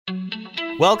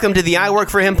Welcome to the I Work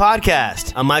For Him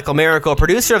podcast. I'm Michael Miracle,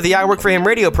 producer of the I Work For Him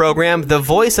radio program, the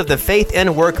voice of the faith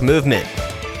and work movement.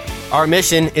 Our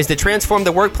mission is to transform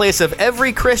the workplace of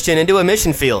every Christian into a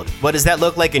mission field. What does that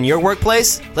look like in your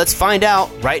workplace? Let's find out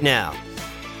right now.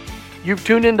 You've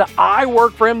tuned into I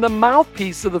Work For Him, the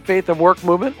mouthpiece of the faith and work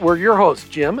movement. We're your hosts,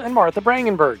 Jim and Martha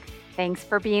Brangenberg. Thanks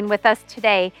for being with us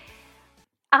today.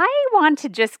 I want to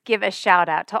just give a shout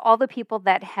out to all the people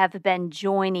that have been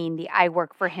joining the I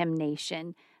Work For Him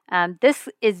Nation. This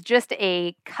is just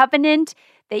a covenant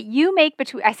that you make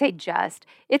between,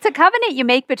 it's a covenant you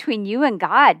make between you and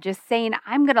God, just saying,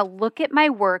 I'm going to look at my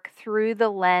work through the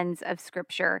lens of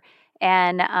Scripture.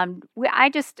 And I'm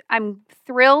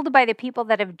thrilled by the people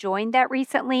that have joined that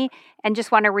recently, and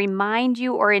just want to remind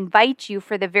you or invite you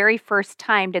for the very first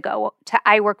time to go to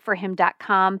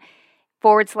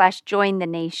iworkforhim.com/join the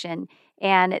nation.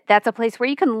 And that's a place where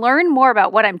you can learn more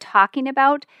about what I'm talking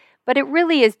about, but it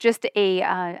really is just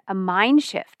a mind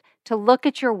shift to look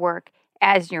at your work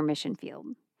as your mission field.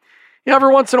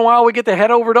 Every once in a while, we get to head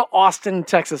over to Austin,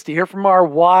 Texas to hear from our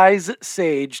wise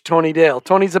sage, Tony Dale.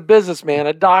 Tony's a businessman,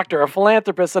 a doctor, a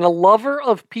philanthropist, and a lover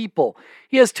of people.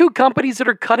 He has 2 companies that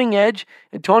are cutting edge,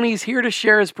 and Tony's here to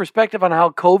share his perspective on how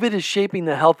COVID is shaping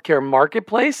the healthcare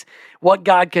marketplace, what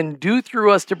God can do through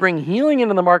us to bring healing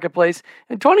into the marketplace,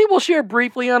 and Tony will share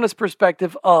briefly on his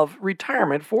perspective of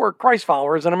retirement for Christ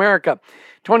followers in America.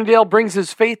 Tony Dale brings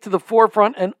his faith to the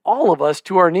forefront and all of us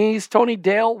to our knees. Tony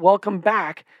Dale, welcome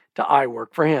back to I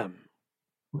Work For Him.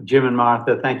 Jim and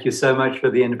Martha, thank you so much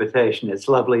for the invitation. It's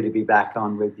lovely to be back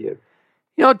on with you.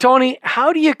 Tony,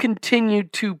 how do you continue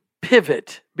to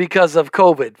pivot because of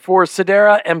COVID for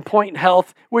Sedera and Point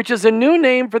Health, which is a new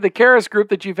name for the Caris Group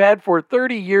that you've had for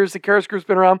 30 years? The Caris Group's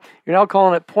been around. You're now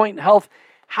calling it Point Health.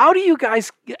 How do you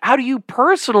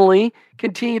personally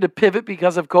continue to pivot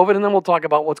because of COVID? And then we'll talk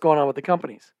about what's going on with the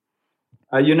companies.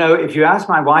 If you ask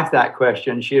my wife that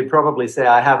question, she'd probably say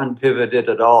I haven't pivoted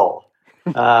at all,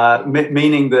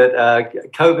 meaning that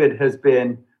COVID has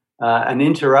been an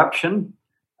interruption.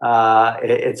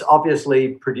 It's obviously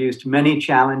produced many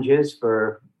challenges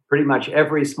for pretty much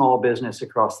every small business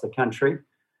across the country.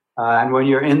 And when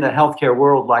you're in the healthcare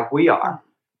world like we are,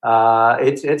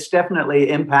 it's definitely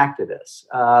impacted us.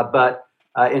 But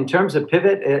in terms of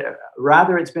pivot,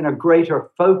 it's been a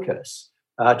greater focus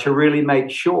to really make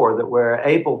sure that we're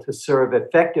able to serve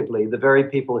effectively the very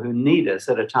people who need us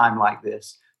at a time like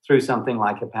this through something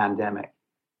like a pandemic.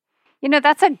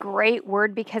 That's a great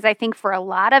word, because I think for a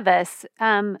lot of us,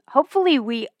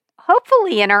 hopefully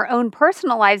in our own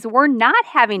personal lives, we're not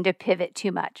having to pivot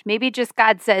too much. Maybe just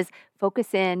God says,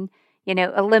 focus in,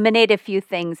 eliminate a few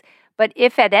things. But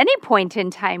if at any point in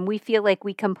time we feel like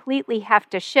we completely have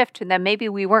to shift, then maybe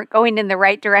we weren't going in the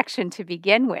right direction to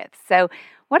begin with. So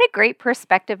what a great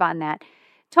perspective on that.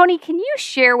 Tony, can you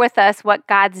share with us what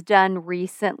God's done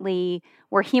recently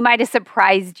where He might have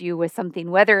surprised you with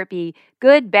something, whether it be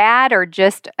good, bad, or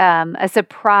just a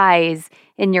surprise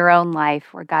in your own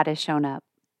life where God has shown up?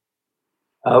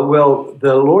 Well,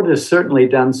 the Lord has certainly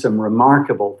done some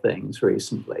remarkable things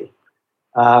recently.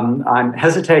 I'm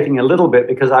hesitating a little bit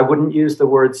because I wouldn't use the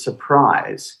word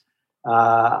surprise.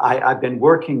 I've been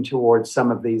working towards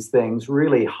some of these things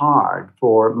really hard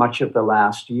for much of the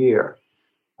last year.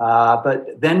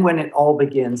 But then when it all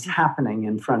begins happening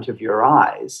in front of your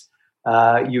eyes,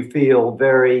 you feel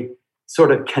very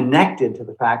sort of connected to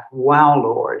the fact, wow,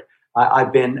 Lord,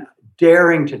 I've been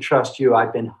daring to trust you.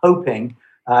 I've been hoping,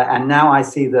 and now I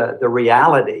see the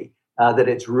reality that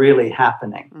it's really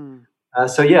happening.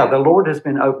 The Lord has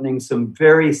been opening some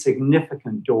very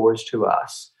significant doors to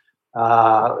us.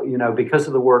 Because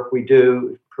of the work we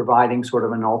do, providing sort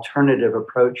of an alternative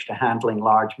approach to handling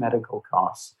large medical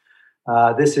costs.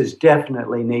 This is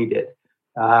definitely needed.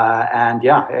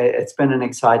 It's been an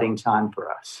exciting time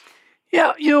for us.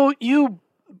 Yeah, you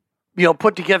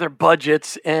put together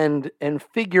budgets and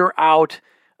figure out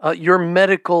your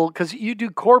medical, because you do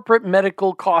corporate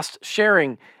medical cost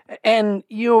sharing, and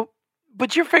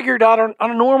but you're figured out on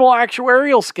a normal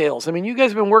actuarial scales. I mean, you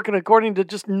guys have been working according to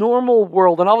just normal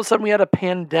world, and all of a sudden we had a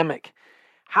pandemic.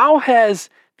 How has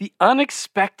the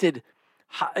unexpected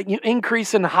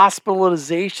increase in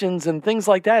hospitalizations and things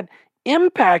like that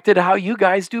impacted how you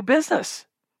guys do business?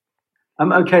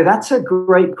 Okay, that's a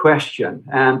great question.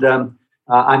 And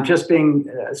I'm just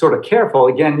being sort of careful.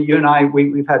 Again, you and I,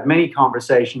 we've had many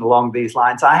conversations along these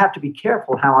lines. I have to be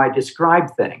careful how I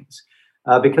describe things.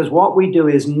 Because what we do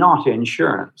is not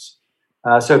insurance.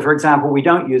 So, for example, we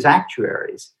don't use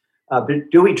actuaries. But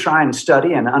do we try and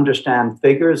study and understand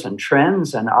figures and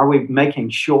trends? And are we making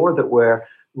sure that we're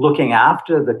looking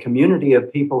after the community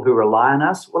of people who rely on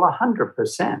us? Well,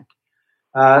 100%.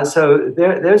 So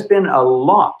there's been a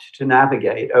lot to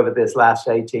navigate over this last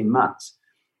 18 months.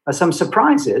 Some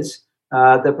surprises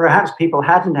that perhaps people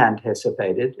hadn't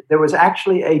anticipated. There was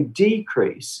actually a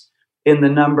decrease in the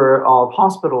number of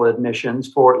hospital admissions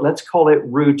for, let's call it,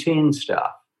 routine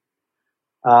stuff.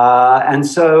 And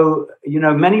so,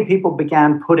 many people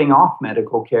began putting off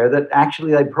medical care that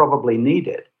actually they probably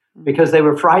needed because they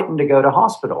were frightened to go to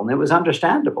hospital. And it was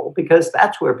understandable because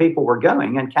that's where people were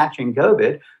going and catching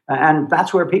COVID. And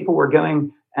that's where people were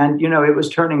going. And, it was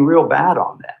turning real bad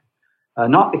on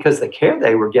them. Not because the care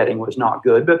they were getting was not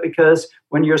good, but because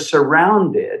when you're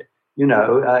surrounded, in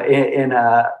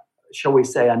a, shall we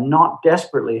say, a not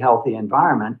desperately healthy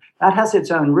environment, that has its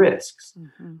own risks.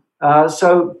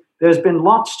 So there's been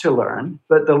lots to learn,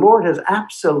 but the Lord has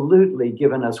absolutely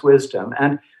given us wisdom.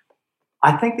 And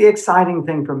I think the exciting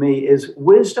thing for me is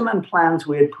wisdom and plans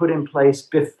we had put in place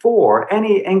before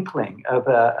any inkling of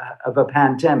a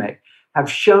pandemic have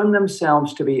shown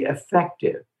themselves to be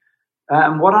effective.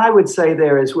 And what I would say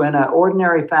there is when an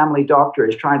ordinary family doctor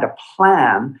is trying to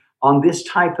plan on this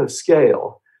type of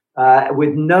scale,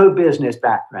 with no business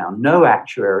background, no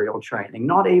actuarial training,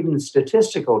 not even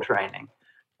statistical training,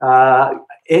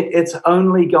 it's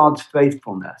only God's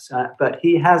faithfulness. But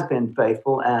he has been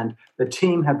faithful, and the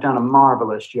team have done a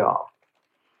marvelous job.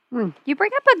 You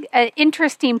bring up an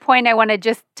interesting point I want to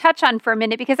just touch on for a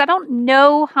minute, because I don't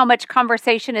know how much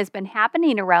conversation has been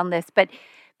happening around this, but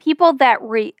people that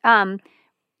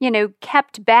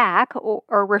kept back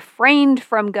or refrained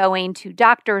from going to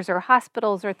doctors or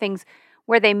hospitals or things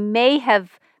where they may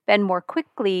have been more quick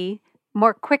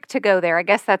to go there. I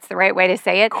guess that's the right way to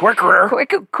say it. Quicker.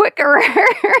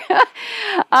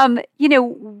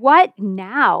 What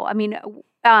now? I mean,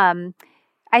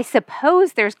 I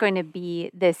suppose there's going to be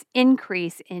this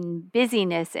increase in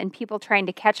busyness and people trying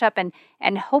to catch up.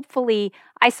 And hopefully,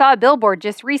 I saw a billboard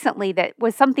just recently that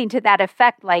was something to that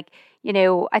effect. Like,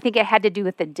 I think it had to do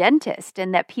with the dentist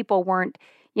and that people weren't,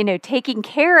 taking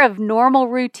care of normal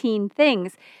routine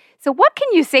things. So what can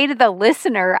you say to the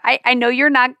listener? I know you're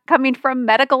not coming from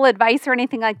medical advice or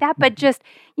anything like that, but just,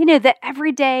 the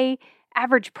everyday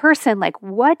average person, like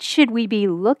what should we be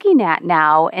looking at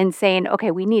now and saying,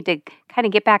 okay, we need to kind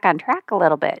of get back on track a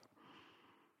little bit?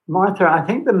 Martha, I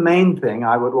think the main thing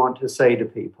I would want to say to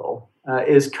people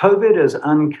is COVID has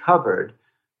uncovered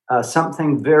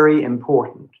something very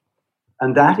important,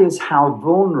 and that is how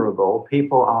vulnerable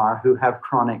people are who have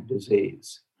chronic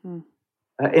disease.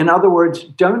 In other words,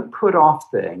 don't put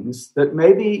off things that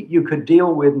maybe you could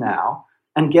deal with now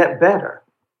and get better.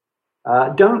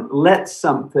 Don't let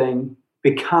something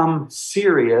become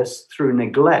serious through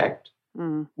neglect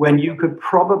when you could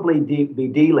probably be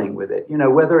dealing with it.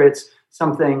 Whether it's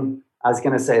something, I was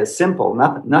going to say as simple,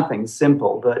 nothing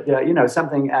simple, but,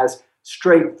 something as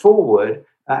straightforward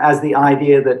as the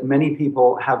idea that many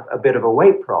people have a bit of a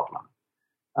weight problem.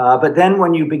 But then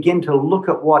when you begin to look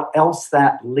at what else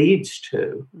that leads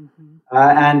to,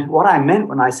 and what I meant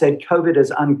when I said COVID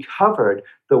has uncovered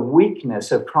the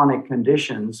weakness of chronic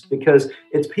conditions, because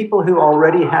it's people who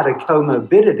already had a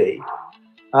comorbidity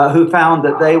who found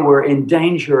that they were in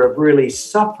danger of really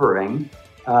suffering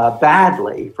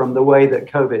badly from the way that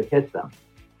COVID hit them.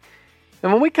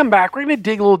 And when we come back, we're going to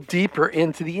dig a little deeper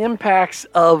into the impacts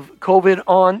of COVID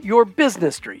on your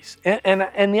business trees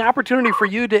and the opportunity for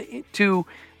you to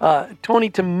Tony,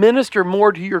 to minister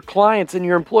more to your clients and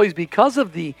your employees because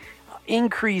of the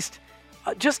increased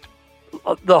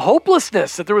the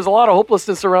hopelessness, that there was a lot of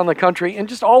hopelessness around the country, and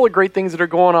just all the great things that are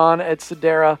going on at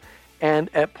Sedera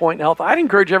and at Point Health. I'd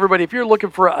encourage everybody, if you're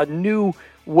looking for a new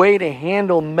way to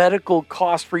handle medical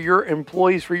costs for your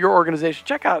employees, for your organization,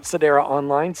 check out Sedera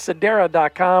online,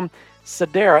 sedera.com,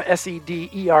 Sedera,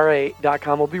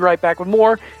 Sedera.com. We'll be right back with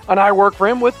more on I Work for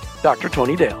Him with Dr.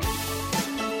 Tony Dale.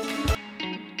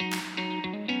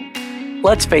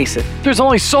 Let's face it, there's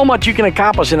only so much you can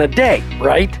accomplish in a day,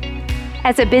 right?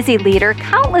 As a busy leader,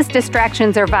 countless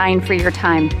distractions are vying for your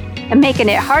time. And making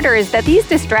it harder is that these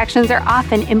distractions are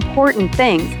often important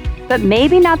things, but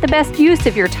maybe not the best use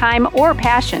of your time or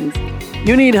passions.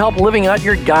 You need help living out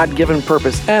your God-given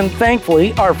purpose, and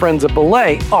thankfully, our friends at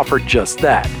Belay offer just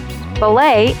that.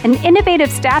 Belay, an innovative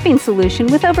staffing solution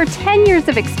with over 10 years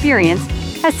of experience,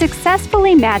 has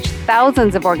successfully matched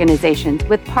thousands of organizations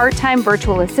with part-time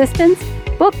virtual assistants,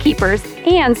 bookkeepers,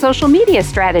 and social media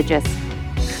strategists.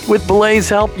 With Belay's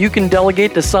help, you can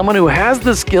delegate to someone who has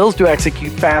the skills to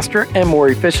execute faster and more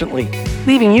efficiently,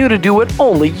 leaving you to do what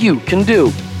only you can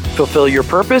do. Fulfill your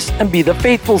purpose and be the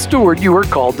faithful steward you are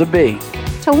called to be.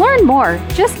 To learn more,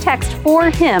 just text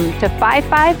 4HIM to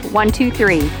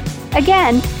 55123.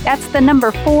 Again, that's the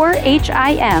number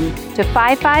 4HIM to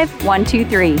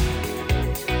 55123.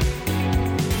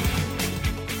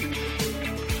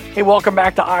 Hey, welcome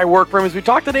back to I Work For Him. As we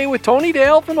talk today with Tony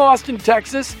Dale from Austin,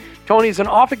 Texas. Tony's an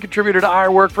often contributor to I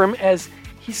Work For Him as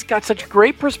he's got such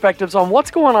great perspectives on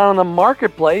what's going on in the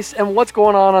marketplace and what's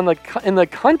going on in the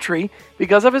country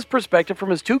because of his perspective from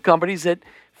his two companies that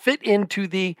fit into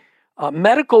the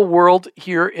medical world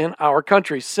here in our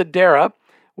country. Sedera,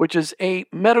 which is a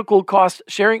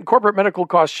corporate medical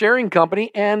cost sharing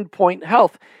company, and Point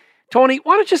Health. Tony,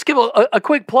 why don't you just give a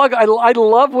quick plug? I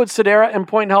love what Sedera and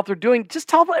Point Health are doing. Just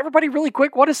tell everybody really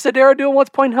quick, what does Sedera do and what's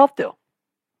Point Health do?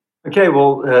 Okay,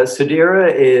 well,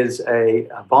 Sedera is a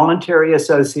voluntary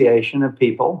association of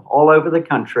people all over the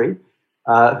country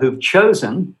who've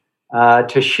chosen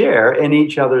to share in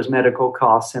each other's medical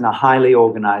costs in a highly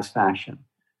organized fashion.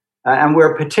 And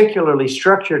we're particularly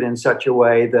structured in such a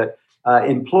way that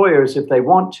employers, if they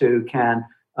want to, can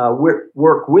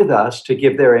work with us to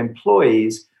give their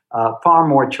employees far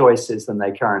more choices than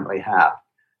they currently have.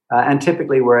 And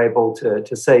typically we're able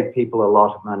to save people a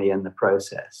lot of money in the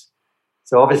process.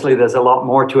 So obviously there's a lot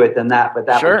more to it than that, but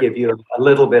that Sure. would give you a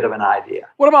little bit of an idea.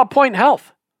 What about Point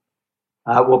Health?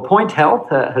 Well, Point Health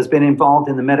has been involved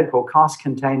in the medical cost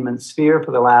containment sphere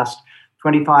for the last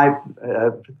 25,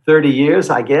 30 years,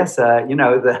 I guess.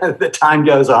 The time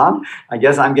goes on. I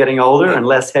guess I'm getting older and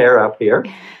less hair up here.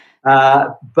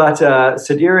 But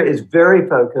Sedera is very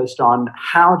focused on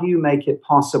how do you make it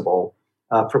possible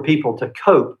for people to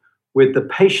cope with the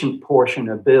patient portion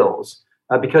of bills.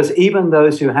 Because even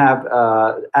those who have,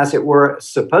 as it were,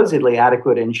 supposedly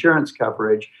adequate insurance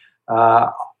coverage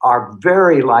are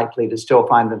very likely to still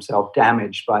find themselves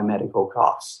damaged by medical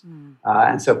costs.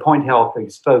 And so Point Health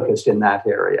is focused in that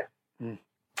area.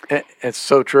 It's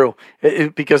so true,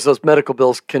 because those medical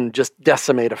bills can just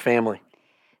decimate a family.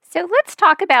 So let's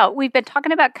talk about, we've been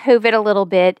talking about COVID a little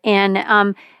bit, and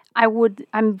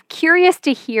I'm curious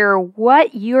to hear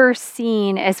what you're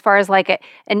seeing as far as like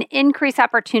an increased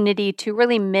opportunity to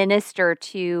really minister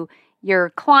to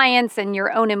your clients and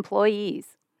your own employees.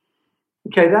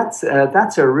 Okay, that's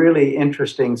a really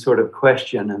interesting sort of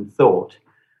question and thought.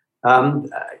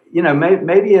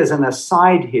 Maybe as an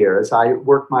aside here, as I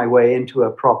work my way into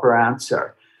a proper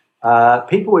answer,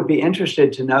 people would be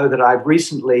interested to know that I've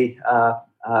recently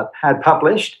had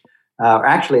published.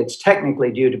 Actually, it's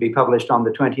technically due to be published on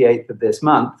the 28th of this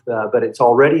month, but it's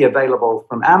already available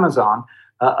from Amazon,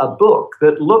 a book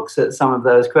that looks at some of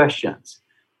those questions.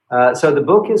 So the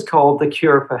book is called The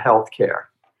Cure for Healthcare.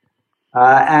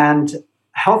 And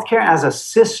healthcare as a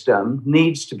system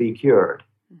needs to be cured.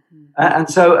 And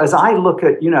so as I look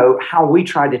at, how we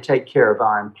try to take care of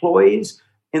our employees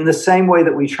in the same way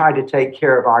that we try to take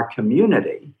care of our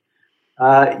community,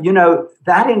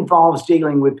 that involves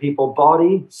dealing with people,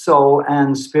 body, soul,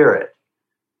 and spirit.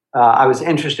 I was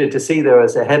interested to see there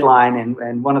was a headline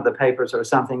in one of the papers or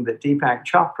something that Deepak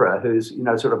Chopra, who's,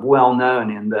 sort of well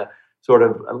known in the sort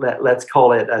of, let's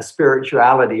call it a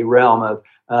spirituality realm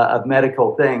of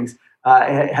medical things,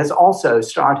 has also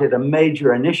started a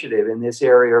major initiative in this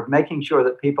area of making sure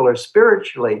that people are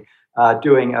spiritually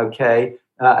doing okay,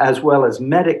 as well as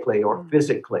medically or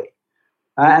physically.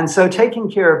 And so taking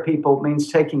care of people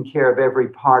means taking care of every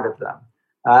part of them.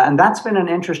 And that's been an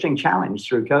interesting challenge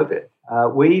through COVID.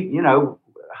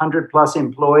 100 plus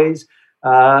employees,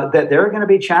 that there are going to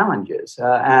be challenges.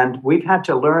 And we've had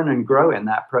to learn and grow in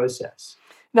that process.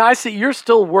 Now, I see you're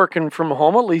still working from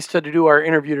home, at least to do our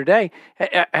interview today.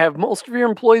 Have most of your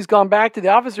employees gone back to the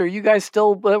office, or are you guys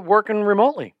still working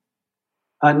remotely?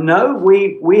 No,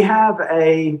 we have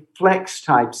a flex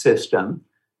type system.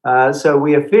 So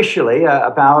we officially,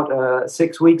 about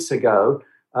 6 weeks ago,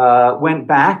 went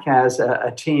back as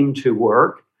a team to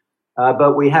work.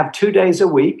 But we have 2 days a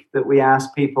week that we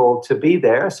ask people to be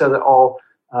there so that all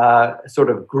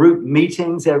sort of group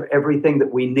meetings, everything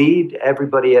that we need,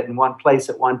 everybody in one place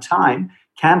at one time,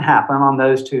 can happen on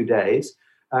those 2 days.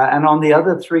 And on the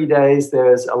other 3 days,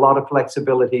 there's a lot of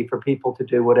flexibility for people to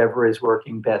do whatever is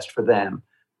working best for them.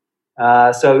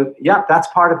 So, that's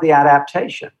part of the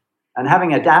adaptation. And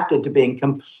having adapted to being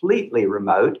completely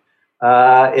remote,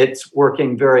 it's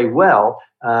working very well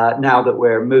now that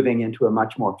we're moving into a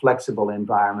much more flexible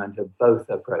environment of both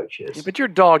approaches. Yeah, but your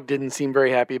dog didn't seem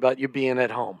very happy about you being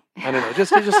at home. I don't know.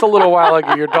 Just a little while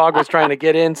ago, your dog was trying to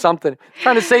get in something,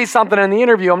 trying to say something in the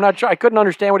interview. I'm not sure. I couldn't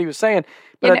understand what he was saying.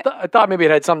 But I thought maybe it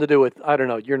had something to do with, I don't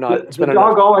know, you're not. The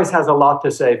dog always has a lot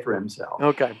to say for himself.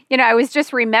 Okay. I was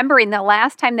just remembering the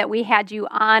last time that we had you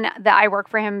on the I Work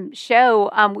For Him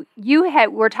show, we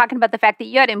were talking about the fact that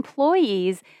you had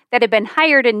employees that had been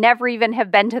hired and never even have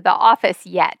been to the office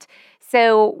yet.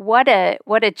 So what a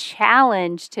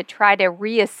challenge to try to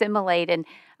reassimilate. And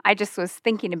I just was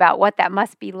thinking about what that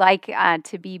must be like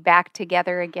to be back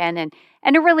together again and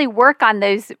to really work on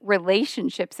those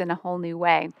relationships in a whole new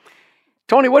way.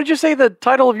 Tony, what did you say the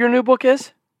title of your new book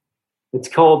is? It's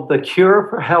called The Cure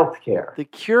for Healthcare. The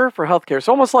Cure for Healthcare. It's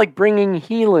almost like bringing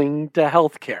healing to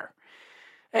healthcare.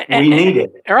 We need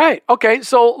it. All right. Okay.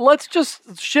 So let's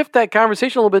just shift that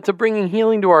conversation a little bit to bringing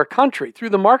healing to our country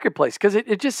through the marketplace, because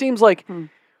it just seems like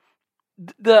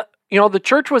the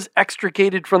church was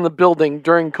extricated from the building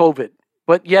during COVID,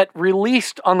 but yet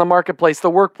released on the marketplace,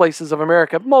 the workplaces of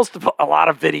America, a lot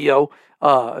of video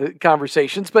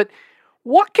conversations. But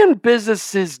what can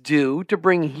businesses do to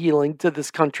bring healing to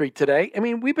this country today? I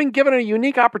mean, we've been given a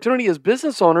unique opportunity as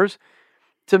business owners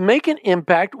to make an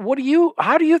impact.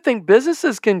 How do you think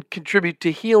businesses can contribute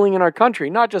to healing in our country,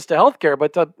 not just to healthcare,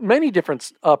 but to many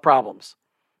different problems?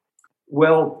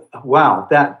 Well, wow,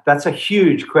 that's a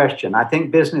huge question. I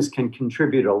think business can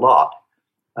contribute a lot.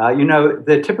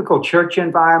 The typical church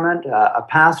environment, a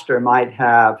pastor might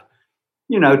have,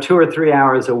 2 or 3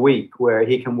 hours a week where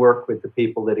he can work with the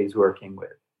people that he's working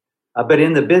with. But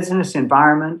in the business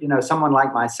environment, someone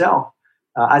like myself,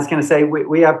 I was going to say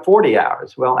we have 40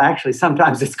 hours. Well, actually,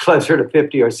 sometimes it's closer to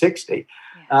 50 or 60.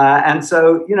 And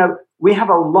so, we have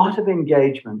a lot of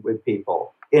engagement with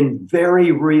people in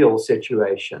very real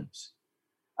situations.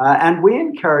 And we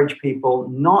encourage people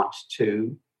not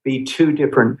to be two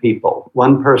different people,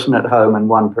 one person at home and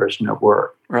one person at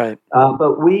work. Right.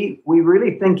 But we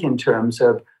really think in terms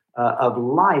of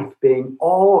life being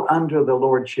all under the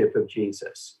lordship of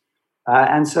Jesus.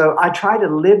 And so I try to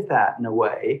live that in a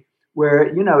way where,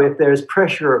 if there's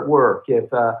pressure at work,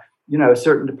 if, a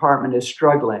certain department is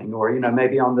struggling, or,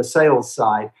 maybe on the sales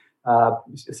side,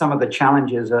 some of the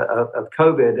challenges of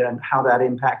COVID and how that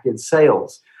impacted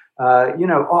sales.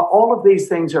 All of these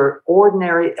things are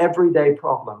ordinary, everyday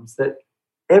problems that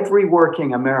every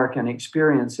working American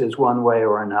experiences one way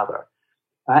or another.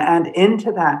 And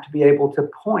into that, to be able to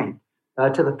point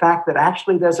to the fact that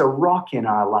actually there's a rock in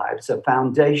our lives, a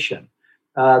foundation,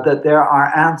 that there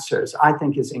are answers, I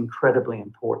think is incredibly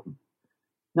important.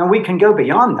 Now, we can go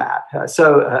beyond that.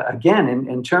 Again,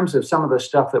 in terms of some of the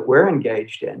stuff that we're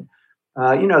engaged in,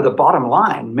 the bottom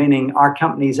line, meaning our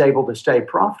company is able to stay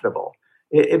profitable.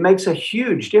 It makes a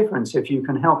huge difference if you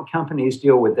can help companies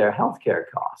deal with their healthcare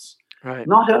costs, right.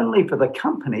 Not only for the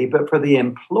company, but for the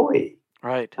employee.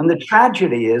 Right. And the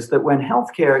tragedy is that when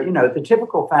healthcare, the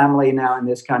typical family now in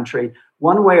this country,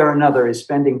 one way or another is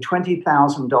spending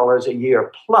 $20,000 a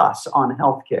year plus on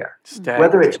healthcare,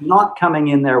 whether it's not coming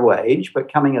in their wage,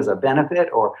 but coming as a benefit,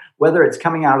 or whether it's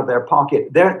coming out of their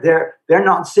pocket. They're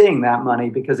not seeing that money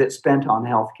because it's spent on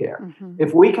healthcare. Mm-hmm.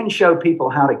 If we can show people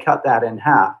how to cut that in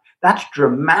half, that's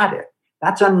dramatic.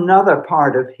 That's another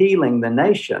part of healing the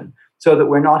nation, so that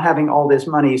we're not having all this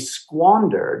money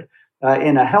squandered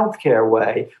in a healthcare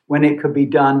way when it could be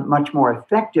done much more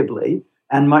effectively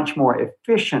and much more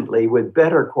efficiently with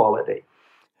better quality.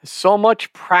 So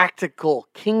much practical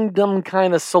kingdom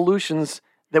kind of solutions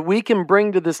that we can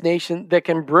bring to this nation that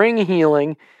can bring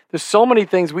healing. There's so many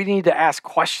things we need to ask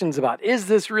questions about. Is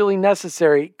this really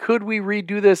necessary? Could we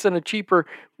redo this in a cheaper,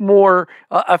 more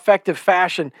effective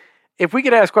fashion? If we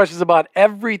could ask questions about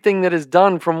everything that is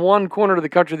done from one corner of the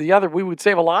country to the other, we would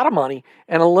save a lot of money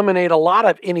and eliminate a lot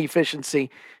of inefficiency.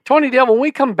 Tony Dale, when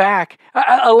we come back,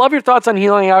 I love your thoughts on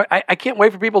healing. I can't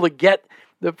wait for people to get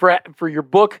for your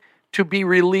book to be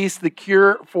released, The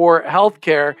Cure for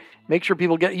Healthcare. Make sure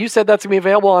people get it. You said that's going to be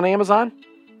available on Amazon?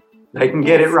 They can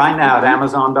get it right now at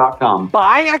Amazon.com.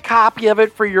 Buy a copy of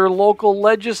it for your local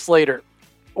legislator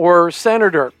or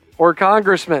senator or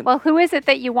congressman. Well, who is it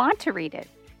that you want to read it?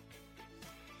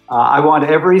 I want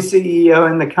every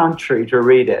CEO in the country to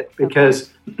read it,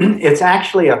 because it's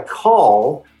actually a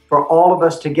call for all of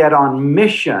us to get on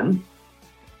mission,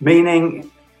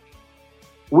 meaning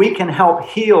we can help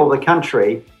heal the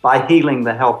country by healing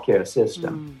the healthcare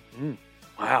system.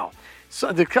 Mm-hmm. Wow.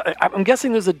 So I'm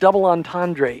guessing there's a double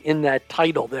entendre in that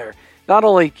title there. Not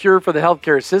only cure for the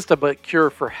healthcare system, but cure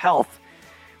for health.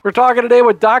 We're talking today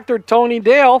with Dr. Tony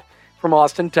Dale from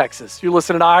Austin, Texas. You're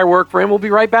listening to I Work for Him. We'll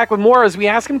be right back with more as we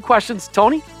ask him questions.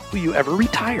 Tony, will you ever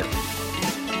retire?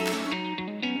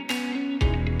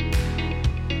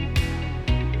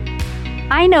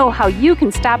 I know how you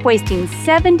can stop wasting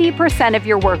 70% of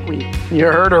your work week. You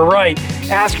heard her right.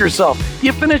 Ask yourself,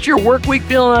 you finish your work week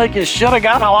feeling like you should have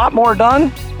gotten a lot more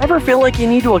done? Ever feel like you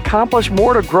need to accomplish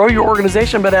more to grow your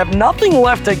organization but have nothing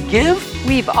left to give?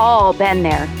 We've all been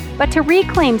there. But to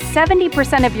reclaim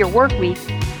 70% of your work week,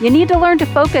 you need to learn to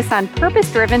focus on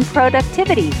purpose-driven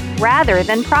productivity rather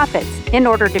than profits in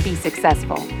order to be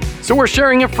successful. So we're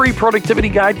sharing a free productivity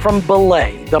guide from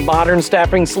Belay, the modern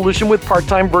staffing solution with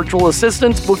part-time virtual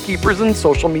assistants, bookkeepers, and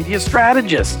social media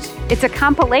strategists. It's a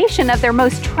compilation of their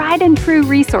most tried and true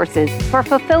resources for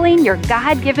fulfilling your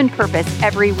God-given purpose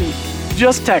every week.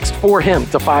 Just text For Him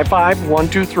to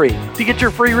 55123 to get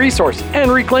your free resource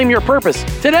and reclaim your purpose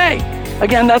today.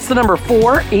 Again, that's the number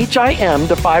 4HIM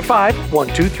to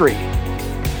 55123.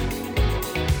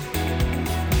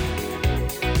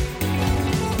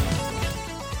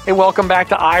 Hey, welcome back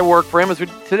to I Work for Him.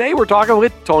 Today we're talking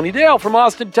with Tony Dale from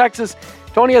Austin, Texas.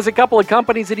 Tony has a couple of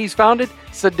companies that he's founded.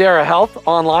 Sedera Health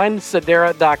online,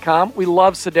 sedera.com. We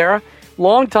love Sedera.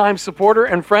 Longtime supporter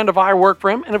and friend of I Work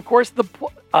for Him. And of course, the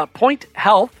Point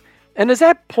Health. And is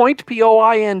that Point,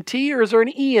 P-O-I-N-T, or is there an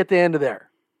E at the end of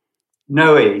there?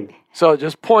 No E. So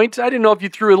just Point. I didn't know if you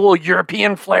threw a little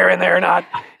European flair in there or not.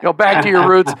 Back to your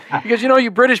roots. Because,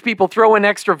 you British people throw in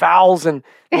extra vowels and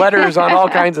letters on all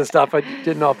kinds of stuff. I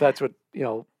didn't know if that's what,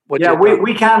 Yeah,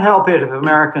 we can't help it if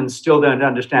Americans still don't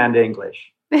understand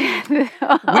English.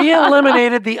 We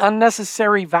eliminated the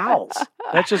unnecessary vowels.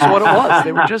 That's just what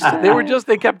it was.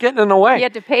 They kept getting in the way. You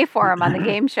had to pay for them on the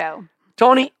game show.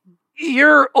 Tony,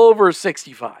 you're over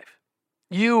 65.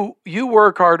 You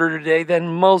work harder today than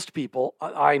most people,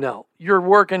 I know. You're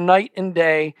working night and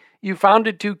day. You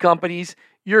founded 2 companies.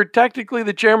 You're technically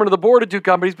the chairman of the board of 2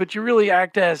 companies, but you really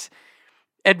act as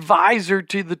advisor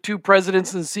to the 2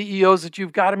 presidents and CEOs that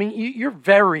you've got. I mean, you're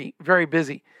very, very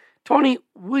busy. Tony,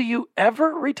 will you ever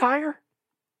retire?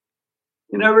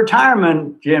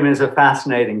 Retirement, Jim, is a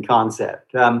fascinating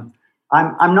concept. I'm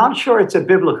not sure it's a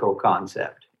biblical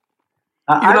concept.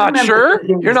 You're not sure?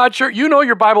 You're not sure? You know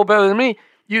your Bible better than me.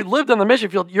 You lived on the mission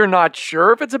field. You're not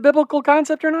sure if it's a biblical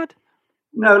concept or not?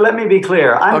 No, let me be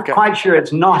clear. I'm quite sure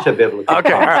it's not a biblical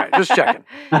concept. All right, just checking.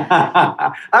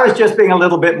 I was just being a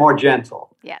little bit more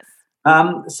gentle. Yes.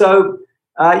 Moses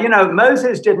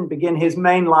didn't begin his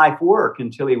main life work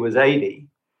until he was 80.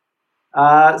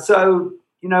 God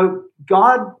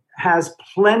has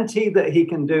plenty that he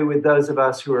can do with those of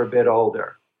us who are a bit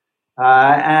older. There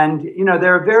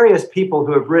are various people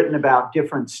who have written about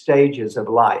different stages of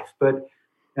life, but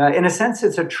in a sense,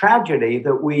 it's a tragedy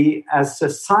that we as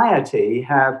society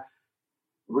have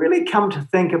really come to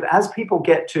think of as people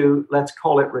get to, let's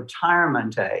call it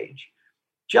retirement age,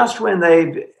 just when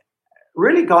they've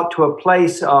really got to a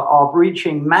place of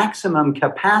reaching maximum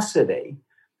capacity,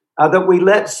 that we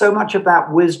let so much of that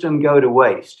wisdom go to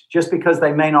waste just because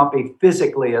they may not be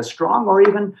physically as strong, or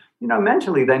even,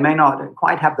 mentally, they may not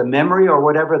quite have the memory or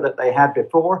whatever that they had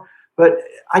before. But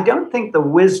I don't think the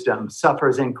wisdom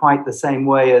suffers in quite the same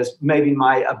way as maybe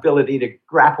my ability to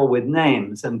grapple with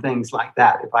names and things like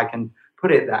that, if I can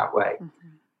put it that way.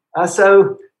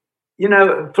 Mm-hmm.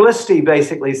 Felicity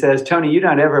basically says, Tony, you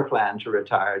don't ever plan to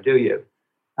retire, do you?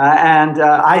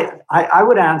 I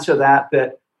would answer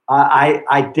that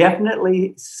I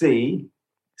definitely see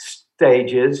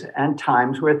stages and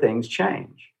times where things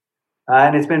change.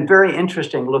 And it's been very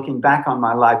interesting looking back on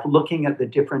my life, looking at the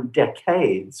different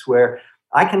decades where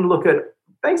I can look at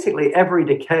basically every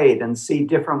decade and see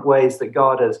different ways that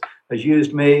God has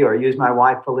used me or used my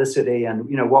wife, Felicity, and,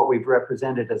 what we've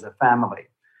represented as a family.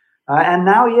 And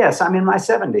now, yes, I'm in my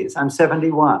 70s. I'm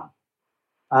 71.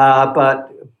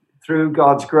 But through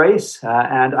God's grace,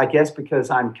 and I guess because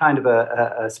I'm kind of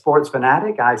a sports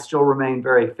fanatic, I still remain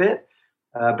very fit.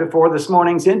 Before this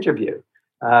morning's interview,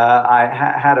 I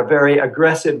had a very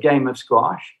aggressive game of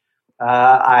squash.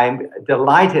 I'm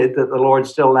delighted that the Lord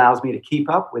still allows me to keep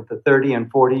up with the 30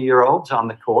 and 40-year-olds on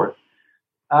the court.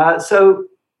 So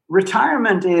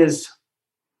retirement is,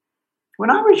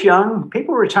 when I was young,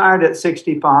 people retired at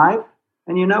 65.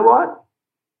 And you know what?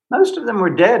 Most of them were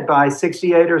dead by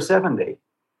 68 or 70.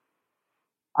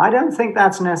 I don't think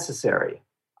that's necessary.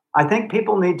 I think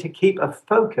people need to keep a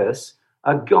focus,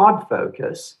 a God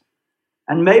focus,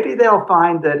 and maybe they'll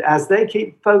find that as they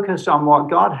keep focused on what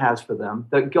God has for them,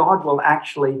 that God will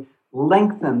actually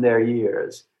lengthen their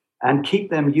years and keep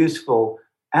them useful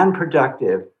and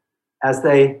productive as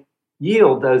they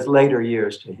yield those later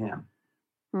years to Him.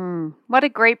 What a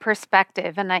great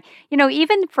perspective. And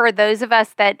even for those of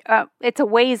us that it's a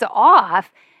ways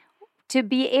off, to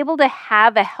be able to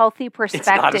have a healthy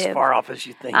perspective. It's not as far off as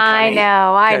you think. I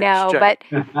know. But,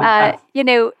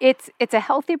 it's a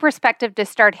healthy perspective to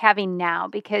start having now,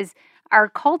 because our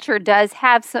culture does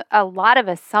have a lot of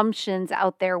assumptions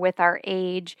out there with our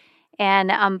age.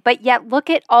 And but yet look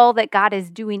at all that God is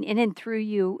doing in and through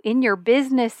you in your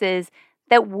businesses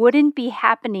that wouldn't be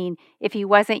happening if He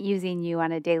wasn't using you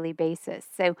on a daily basis.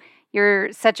 So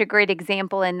you're such a great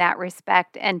example in that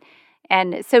respect. And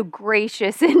so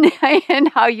gracious in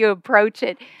how you approach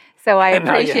it. So I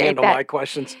appreciate how you handle that. my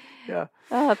questions. Yeah.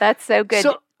 Oh, that's so good.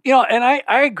 So, and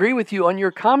I agree with you on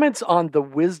your comments on the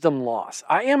wisdom loss.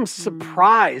 I am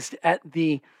surprised at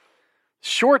the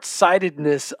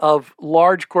short-sightedness of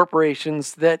large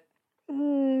corporations that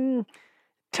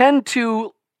tend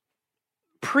to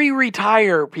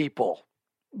pre-retire people.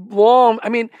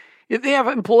 If they have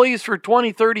employees for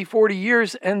 20, 30, 40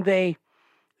 years and they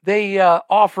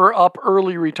offer up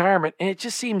early retirement. And it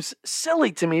just seems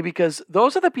silly to me because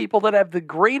those are the people that have the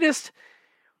greatest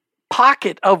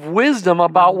pocket of wisdom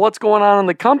about what's going on in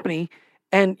the company,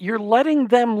 and you're letting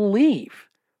them leave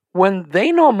when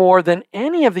they know more than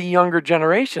any of the younger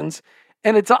generations.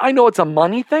 And I know it's a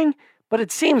money thing, but it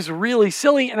seems really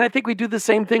silly. And I think we do the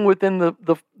same thing within the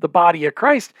body of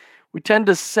Christ. We tend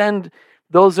to send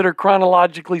those that are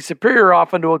chronologically superior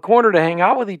off into a corner to hang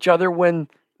out with each other when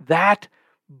that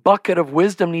bucket of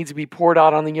wisdom needs to be poured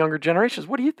out on the younger generations.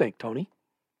 What do you think, Tony?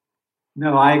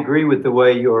 No, I agree with the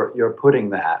way you're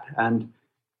putting that. And,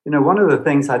 one of the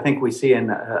things I think we see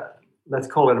in, let's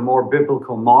call it a more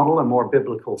biblical model, a more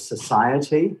biblical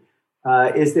society,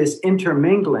 is this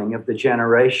intermingling of the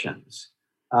generations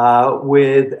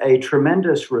with a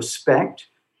tremendous respect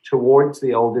towards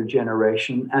the older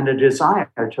generation and a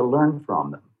desire to learn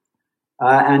from them.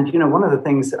 And one of the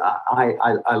things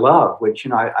I love, which,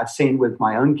 I've seen with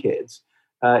my own kids,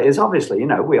 is obviously,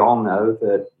 we all know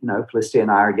that, Felicity and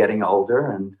I are getting older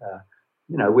and,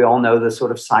 we all know the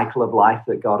sort of cycle of life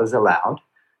that God has allowed.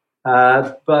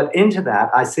 But into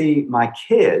that, I see my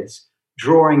kids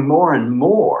drawing more and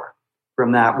more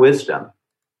from that wisdom.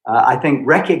 I think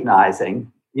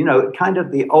recognizing, kind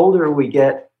of the older we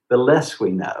get, the less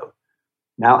we know.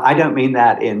 Now, I don't mean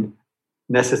that in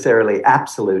necessarily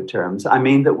absolute terms. I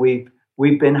mean that we've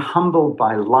been humbled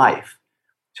by life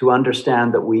to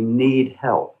understand that we need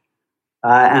help.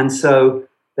 And so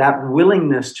that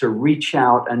willingness to reach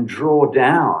out and draw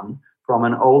down from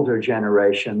an older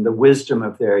generation, the wisdom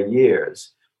of their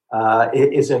years,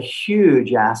 is a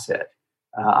huge asset,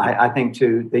 I think,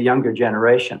 to the younger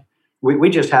generation. We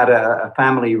just had a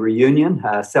family reunion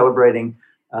celebrating,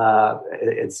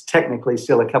 it's technically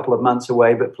still a couple of months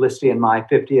away, but Felicity and my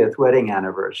 50th wedding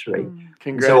anniversary.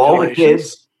 Congratulations. So all the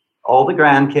kids, all the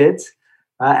grandkids,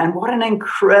 and what an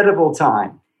incredible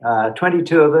time.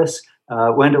 22 of us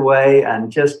went away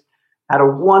and just had a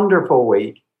wonderful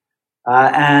week.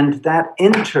 And that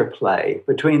interplay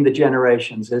between the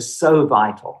generations is so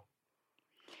vital.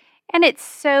 And it's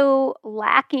so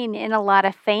lacking in a lot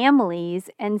of families.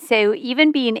 And so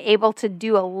even being able to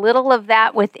do a little of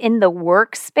that within the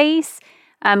workspace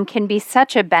can be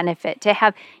such a benefit to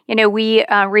have. We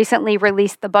recently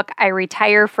released the book, I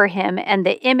Retire for Him, and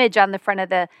the image on the front of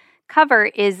the cover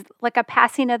is like a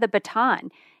passing of the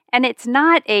baton. And it's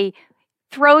not a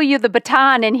throw you the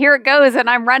baton and here it goes and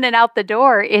I'm running out the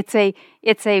door. It's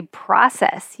a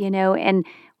process, and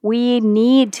we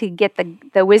need to get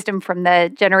the wisdom from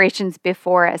the generations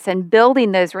before us, and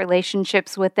building those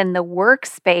relationships within the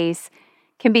workspace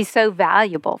can be so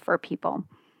valuable for people.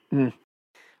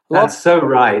 That's so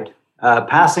right.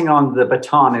 Passing on the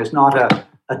baton is not a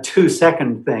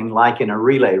 2-second thing like in a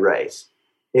relay race.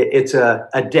 It's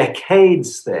a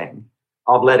decades thing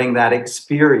of letting that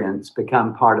experience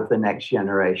become part of the next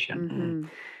generation. Mm-hmm.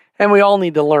 And we all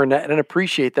need to learn that and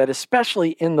appreciate that,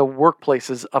 especially in the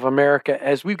workplaces of America,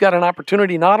 as we've got an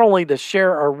opportunity not only to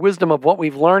share our wisdom of what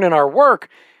we've learned in our work,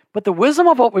 but the wisdom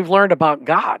of what we've learned about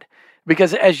God.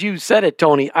 Because as you said it,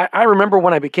 Tony, I remember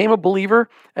when I became a believer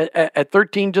at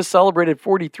 13, just celebrated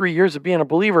 43 years of being a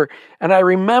believer. And I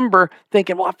remember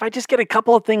thinking, well, if I just get a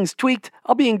couple of things tweaked,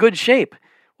 I'll be in good shape.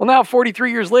 Well, now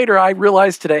 43 years later, I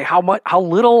realize today how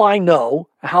little I know,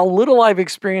 how little I've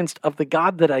experienced of the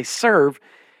God that I serve.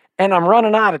 And I'm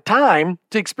running out of time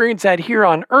to experience that here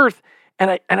on earth.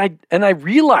 And I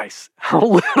realize how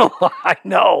little I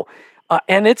know.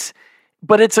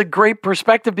 But it's a great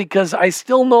perspective because I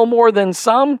still know more than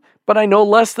some, but I know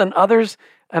less than others.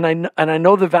 And I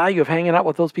know the value of hanging out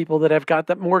with those people that have got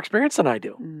that more experience than I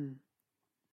do.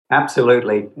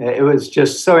 Absolutely. It was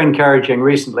just so encouraging.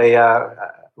 Recently,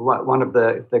 one of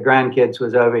the grandkids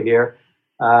was over here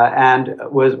and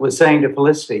was saying to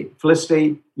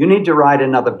Felicity, you need to write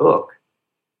another book.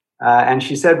 And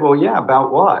she said, well, yeah,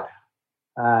 about what?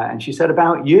 And she said,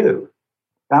 about you.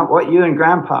 About what you and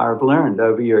Grandpa have learned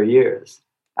over your years.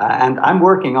 And I'm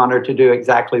working on her to do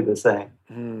exactly the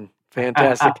same.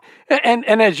 Fantastic.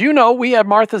 And as you know, we had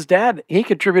Martha's dad. He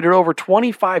contributed over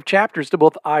 25 chapters to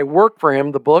both I Work for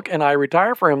Him, the book, and I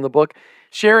Retire for Him, the book,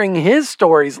 sharing his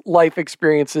stories, life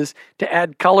experiences to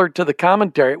add color to the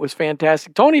commentary. It was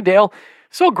fantastic. Tony Dale,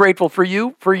 So grateful for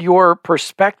you, for your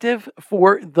perspective,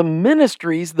 for the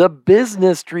ministries, the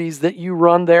business trees that you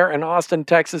run there in Austin,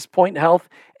 Texas, Point Health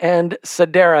and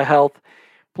Sedera Health.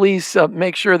 Please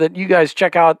make sure that you guys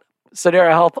check out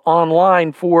Sedera Health online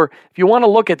if you want to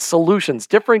look at solutions,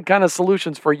 different kind of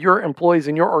solutions for your employees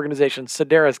in your organization.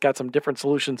 Sedera's got some different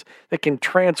solutions that can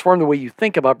transform the way you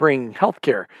think about bringing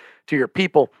healthcare to your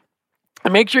people.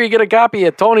 And make sure you get a copy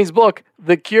of Tony's book,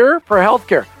 The Cure for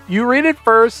Healthcare. You read it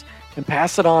first and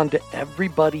pass it on to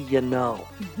everybody you know.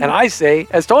 Mm-hmm. And I say,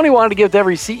 as Tony wanted to give to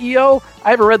every CEO,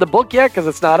 I haven't read the book yet because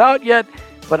it's not out yet,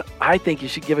 but I think you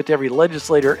should give it to every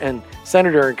legislator and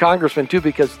senator and congressman too,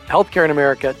 because healthcare in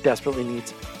America desperately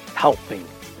needs helping.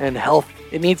 And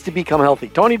it needs to become healthy.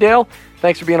 Tony Dale,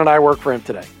 thanks for being on I Work For Him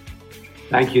today.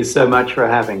 Thank you so much for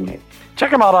having me.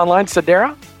 Check them out online,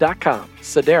 Sedera.com.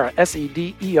 Sedera,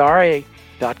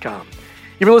 Sedera.com.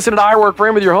 You've been listening to I Work For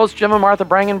Him with your hosts, Jim and Martha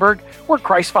Brangenberg. We're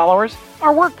Christ followers.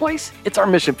 Our workplace, it's our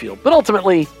mission field. But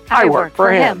ultimately, I work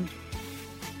for Him.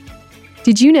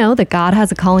 Did you know that God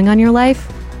has a calling on your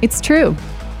life? It's true.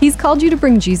 He's called you to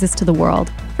bring Jesus to the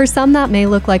world. For some, that may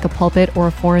look like a pulpit or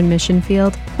a foreign mission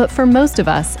field, but for most of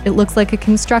us, it looks like a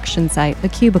construction site, a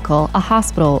cubicle, a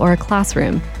hospital, or a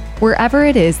classroom. Wherever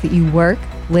it is that you work,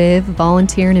 live,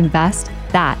 volunteer, and invest,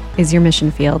 that is your mission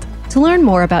field. To learn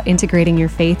more about integrating your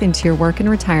faith into your work and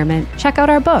retirement, check out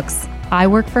our books, I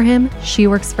Work For Him, She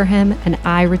Works For Him, and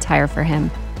I Retire For Him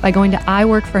by going to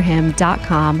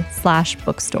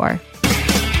iworkforhim.com/bookstore.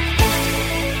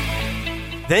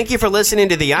 Thank you for listening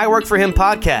to the I Work For Him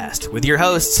podcast with your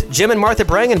hosts, Jim and Martha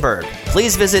Brangenberg.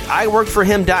 Please visit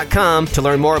iworkforhim.com to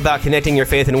learn more about connecting your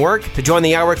faith and work, to join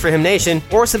the I Work For Him Nation,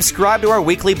 or subscribe to our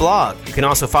weekly blog. You can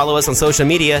also follow us on social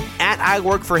media at I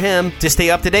Work For Him to stay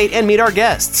up to date and meet our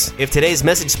guests. If today's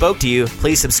message spoke to you,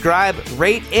 please subscribe,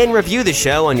 rate, and review the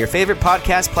show on your favorite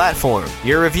podcast platform.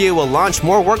 Your review will launch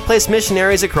more workplace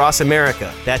missionaries across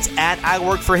America. That's at I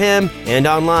Work For Him and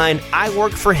online,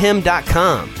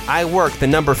 iworkforhim.com. I work the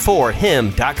number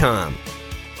 4him.com.